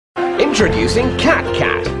Introducing Cat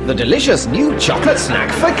Cat, the delicious new chocolate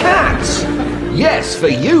snack for cats. Yes, for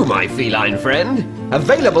you, my feline friend.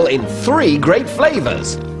 Available in 3 great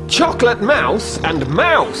flavors. Chocolate mouse and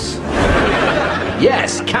mouse.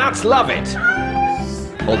 Yes, cats love it.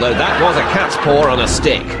 Although that was a cat's paw on a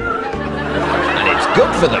stick. And it's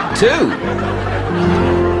good for them too.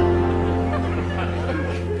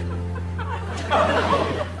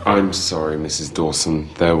 I'm sorry, Mrs. Dawson.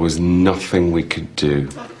 There was nothing we could do.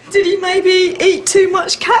 Did he maybe eat too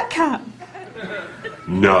much cat?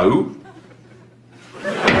 No.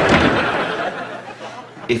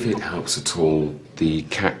 If it helps at all, the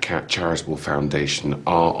Cat Charitable Foundation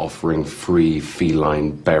are offering free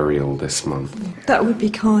feline burial this month. That would be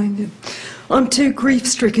kind. I'm too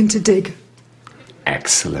grief-stricken to dig.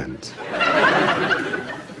 Excellent.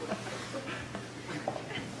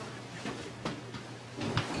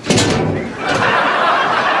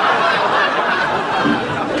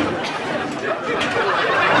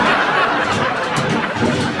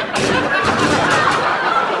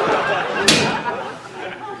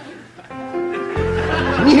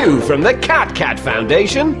 New from the Cat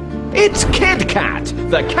Foundation, it's Kid Cat,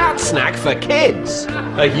 the cat snack for kids.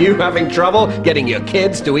 Are you having trouble getting your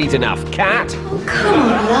kids to eat enough cat? Oh, come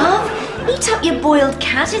on, love. Eat up your boiled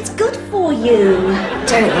cat, it's good for you.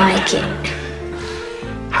 Don't like it.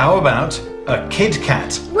 How about a Kid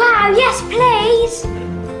Cat? Wow, yes, please.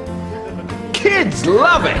 Kids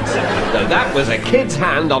love it, though that was a kid's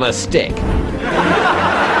hand on a stick.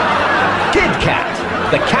 Kid Cat,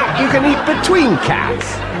 the cat you can eat between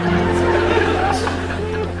cats.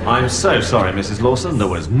 I'm so sorry, Mrs. Lawson. There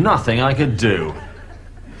was nothing I could do.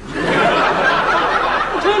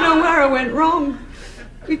 I don't know where I went wrong.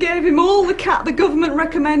 We gave him all the cat the government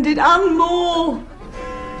recommended and more.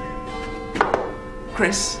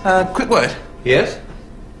 Chris, quick word. Yes?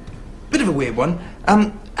 Bit of a weird one.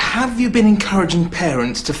 Have you been encouraging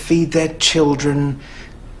parents to feed their children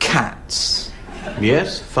cats?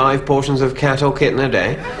 Yes, 5 portions of cat or kitten a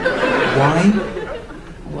day. Why?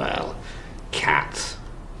 Well, cats.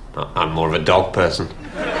 I'm more of a dog person.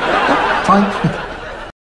 Fine.